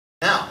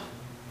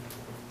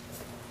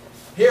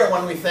here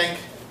when we think,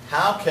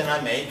 how can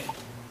I make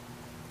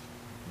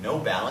no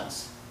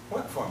balance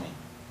work for me?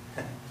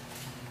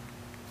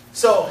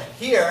 So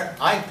here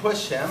I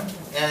push him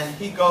and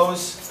he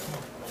goes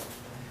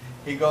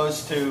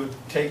to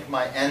take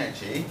my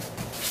energy,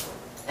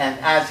 and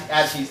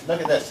as he's,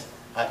 look at this,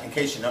 in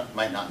case you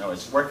might not know,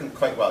 it's working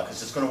quite well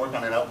because it's going to work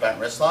on an out-bent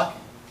wrist lock,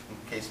 in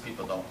case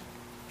people don't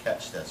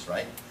catch this,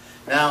 right?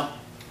 Now,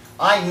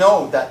 I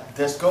know that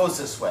this goes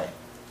this way.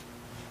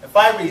 If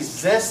I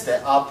resist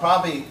it, I'll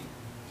probably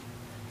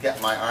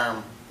get my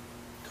arm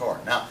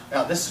torn. Now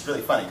this is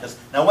really funny because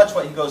now watch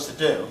what he goes to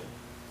do.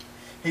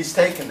 He's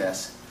taking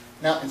this.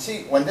 Now, and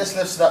see, when this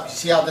lifts it up, you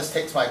see how this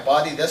takes my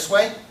body this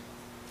way?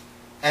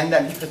 And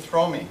then he could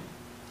throw me,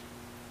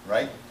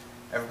 right?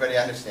 Everybody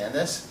understand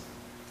this?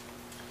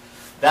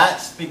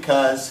 That's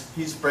because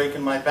he's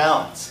breaking my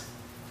balance.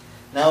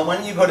 Now,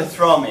 when you go to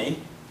throw me,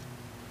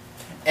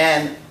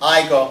 and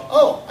I go,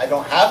 oh, I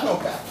don't have no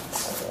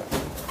balance,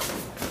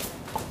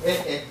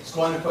 it's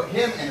going to put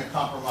him in a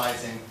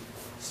compromising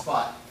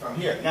spot from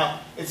here. Now,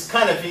 it's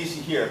kind of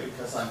easy here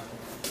because I'm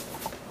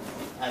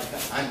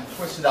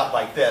twisted up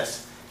like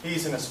this.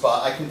 He's in a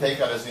spot, I can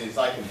take out his knees,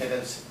 I can hit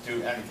him,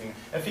 do anything.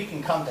 If he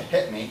can come to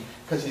hit me,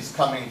 because he's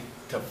coming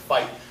to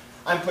fight,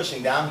 I'm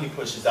pushing down, he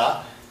pushes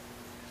up.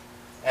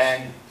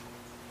 And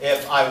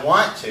if I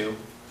want to,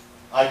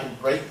 I can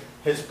break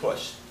his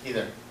push,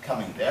 either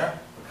coming there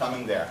or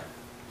coming there.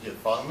 Do you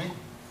follow me?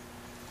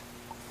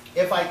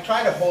 If I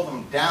try to hold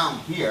him down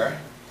here,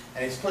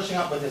 and he's pushing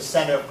up with his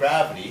center of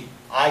gravity,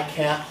 I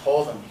can't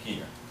hold him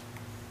here.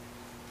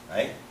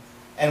 Right?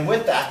 And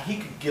with that, he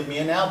could give me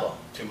an elbow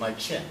to my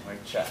chin, my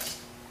chest.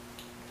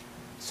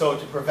 So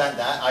to prevent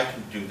that, I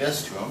can do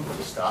this to him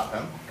to stop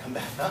him, come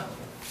back up.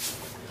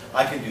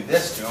 I can do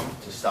this to him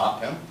to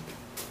stop him.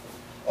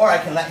 Or I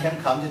can let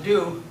him come to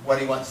do what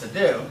he wants to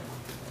do.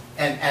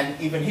 And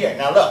even here.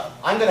 Now look,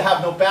 I'm going to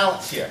have no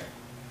balance here.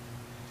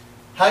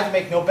 How do you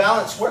make no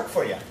balance work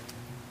for you?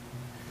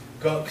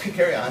 Go,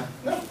 carry on.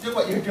 No, do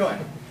what you're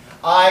doing.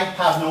 I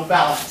have no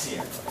balance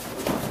here.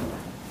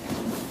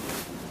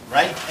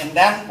 Right? And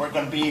then we're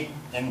going to be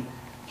in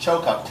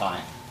choke-up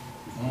time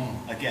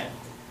again.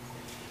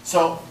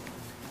 So,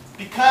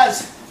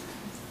 because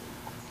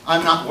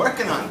I'm not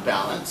working on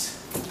balance,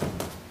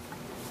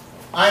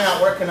 I'm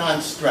not working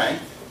on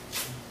strength,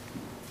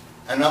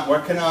 I'm not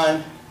working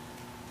on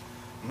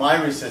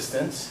my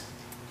resistance,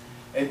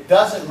 it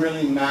doesn't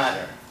really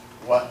matter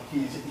what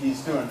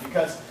he's doing,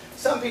 because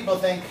some people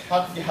think,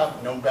 how could you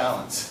have no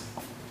balance?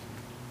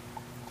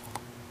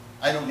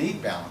 I don't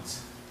need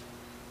balance.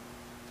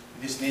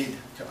 You just need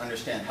to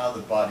understand how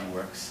the body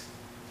works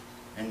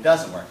and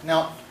doesn't work.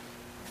 Now,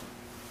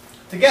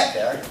 to get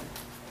there,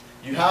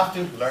 you have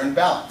to learn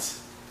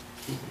balance.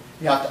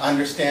 You have to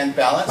understand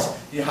balance.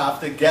 You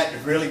have to get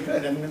really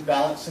good in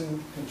balance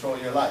and control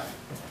your life.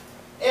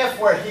 If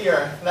we're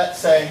here, let's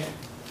say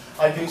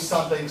I do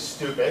something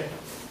stupid.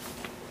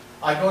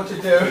 I go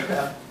to do,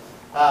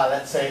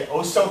 let's say,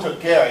 Osoto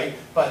Gary,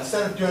 but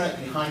instead of doing it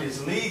behind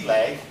his lead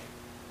leg,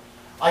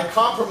 I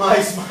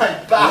compromise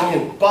my back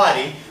and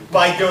body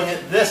by doing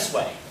it this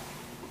way.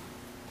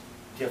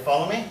 Do you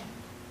follow me?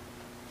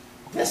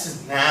 This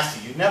is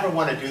nasty. You never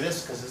want to do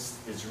this because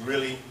it's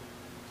really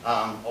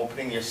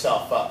opening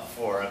yourself up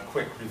for a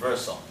quick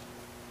reversal.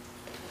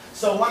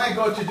 So when I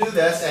go to do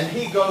this and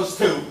he goes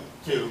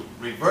to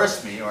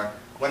reverse me or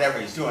whatever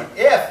he's doing,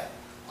 if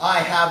I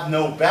have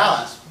no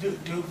balance,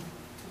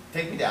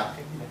 take me down,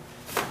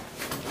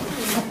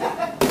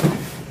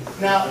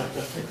 Now,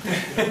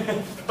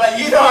 but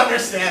you don't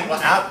understand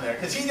what happened there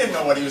because he didn't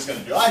know what he was going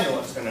to do. I knew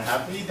what was going to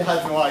happen. He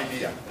had no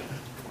idea.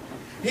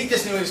 He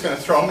just knew he was going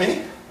to throw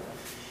me,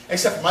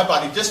 except my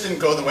body just didn't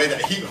go the way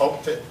that he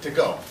hoped to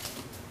go.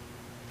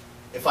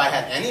 If I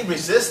had any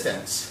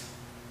resistance,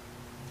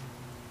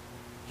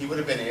 he would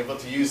have been able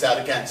to use that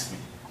against me.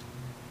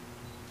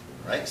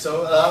 Right?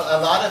 So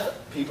a lot of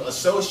people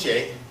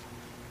associate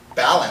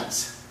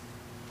balance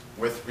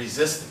with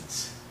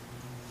resistance.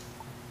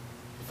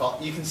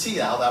 You can see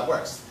how that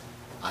works.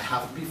 I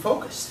have to be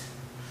focused.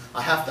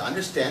 I have to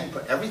understand,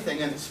 put everything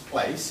in its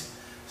place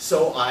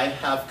so I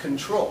have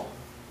control.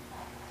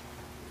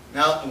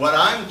 Now, what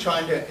I'm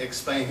trying to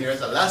explain here is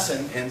a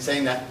lesson in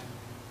saying that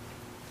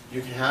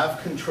you can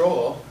have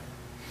control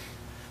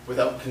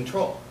without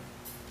control.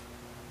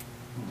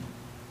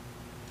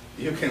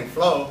 You can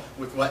flow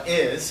with what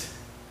is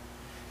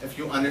if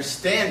you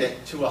understand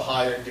it to a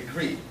higher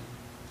degree.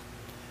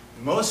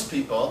 Most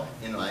people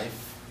in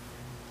life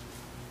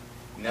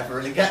never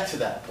really get to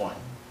that point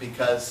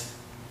because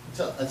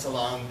it's a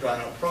long,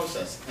 drawn-out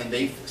process. And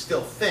they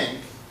still think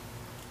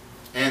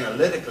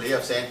analytically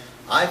of saying,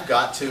 I've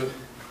got to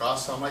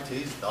cross all my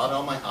T's, dot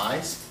all my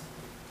I's,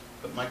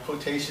 put my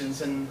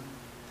quotations in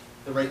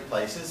the right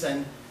places,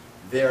 and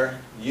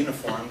they're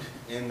uniformed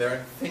in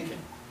their thinking.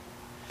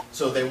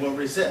 So they will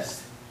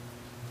resist.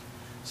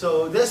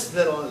 So this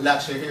little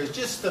lecture here is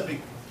just to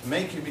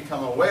make you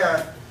become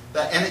aware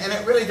that, and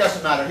it really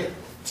doesn't matter here.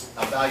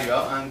 I'll bow you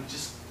out and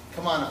just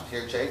come on up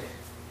here, Jake.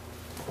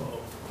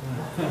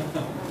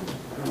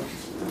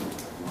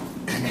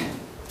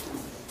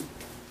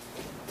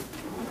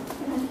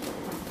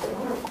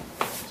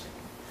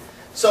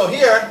 So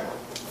here,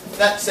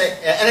 let's say,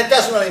 and it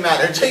doesn't really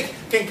matter. Jake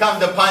can come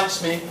to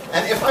punch me,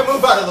 and if I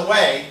move out of the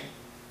way,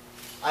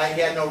 I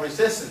get no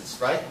resistance,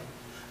 right?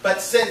 But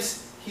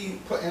since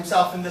he put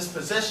himself in this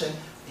position,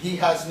 he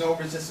has no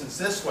resistance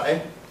this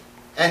way,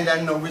 and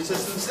then no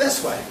resistance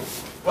this way.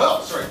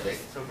 Well, sorry, Jake.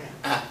 It's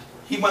okay.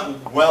 He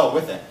went well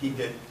with it. He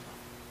did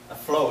a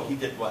flow. He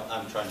did what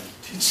I'm trying to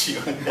teach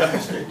you and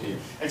demonstrate to you.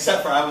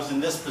 Except for I was in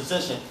this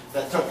position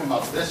that took him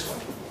out this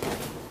way,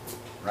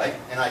 right?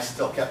 And I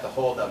still kept a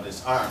hold of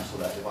his arm so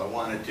that if I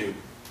wanted to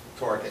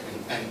torque it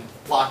and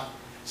block.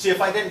 See, if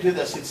I didn't do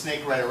this, he'd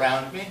snake right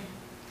around me.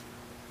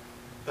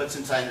 But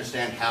since I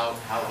understand how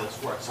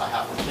this works, I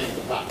have to change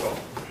the back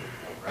over,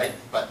 right?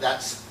 But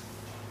that's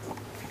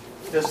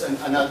just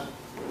another.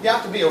 You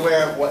have to be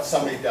aware of what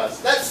somebody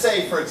does. Let's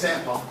say, for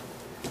example,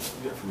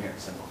 do it from here,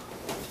 it's simple.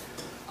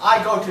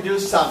 I go to do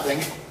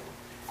something,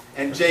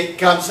 and Jake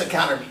comes to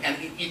counter me, and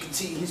you can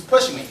see he's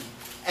pushing me.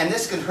 And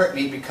this can hurt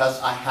me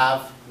because I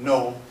have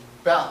no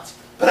balance.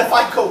 But if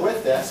I go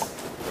with this,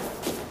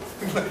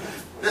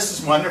 this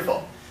is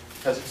wonderful.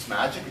 Because it's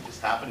magic, it just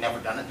happened, never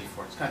done it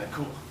before, it's kind of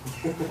cool.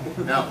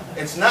 Now,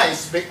 it's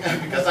nice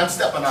because I'm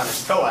stepping on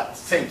his toe at the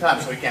same time,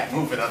 so he can't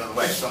move it out of the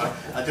way. So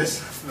I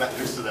just let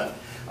loose of that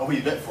a wee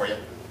bit for you.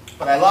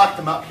 But I locked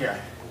him up here.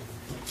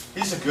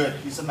 He's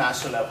a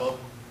master level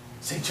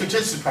Seicho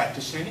Jutsu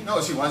practitioner. He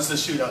knows he wants to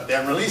shoot out there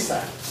and release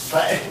that.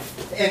 But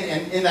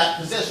in that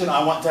position,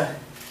 I want to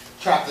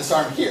trap this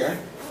arm here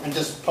and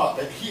just pop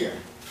it here.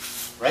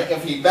 Right?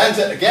 If he bends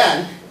it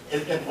again,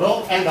 it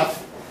will end up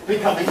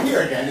becoming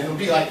here again. It'll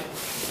be like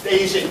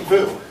Beijing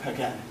Fu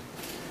again.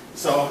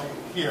 So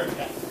here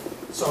again.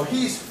 So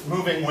he's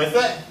moving with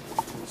it.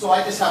 So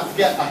I just have to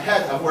get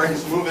ahead of where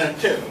he's moving it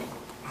to.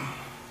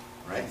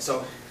 Right?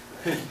 So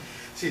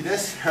see,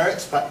 this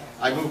hurts, but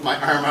I move my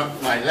arm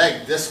up my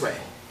leg this way.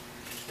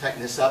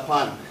 Tighten this up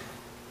on him.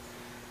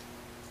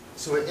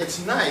 So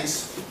it's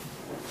nice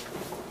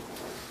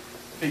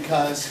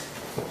because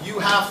you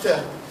have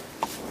to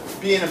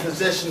be in a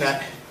position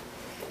that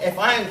if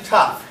I am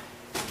tough,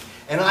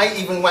 and I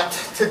even went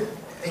to,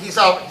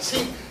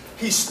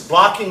 he's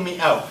blocking me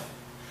out.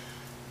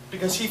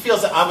 Because he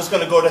feels that I was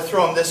going to go to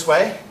throw him this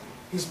way.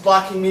 He's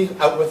blocking me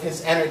out with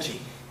his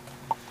energy.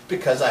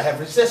 Because I have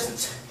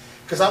resistance.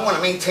 Because I want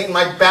to maintain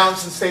my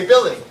balance and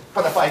stability.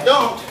 But if I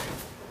don't,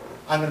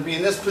 I'm going to be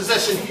in this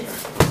position here.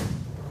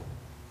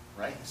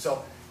 Right?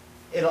 So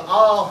it'll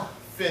all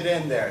fit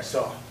in there.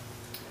 So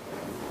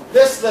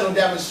this little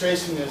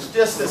demonstration is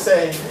just to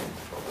say,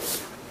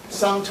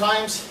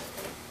 sometimes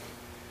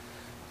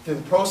through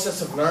the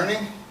process of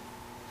learning,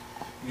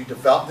 you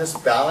develop this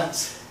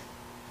balance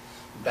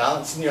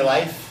in your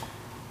life,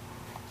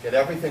 get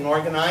everything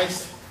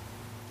organized.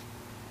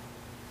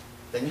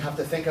 Then you have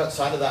to think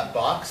outside of that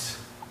box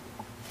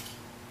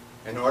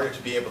in order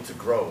to be able to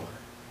grow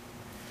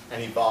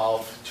and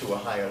evolve to a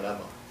higher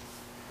level.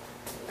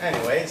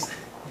 Anyways,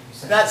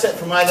 that's it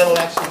for my little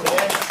lecture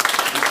today.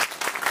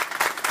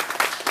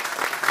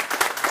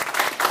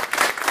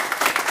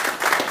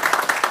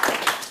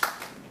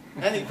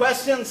 Any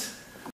questions?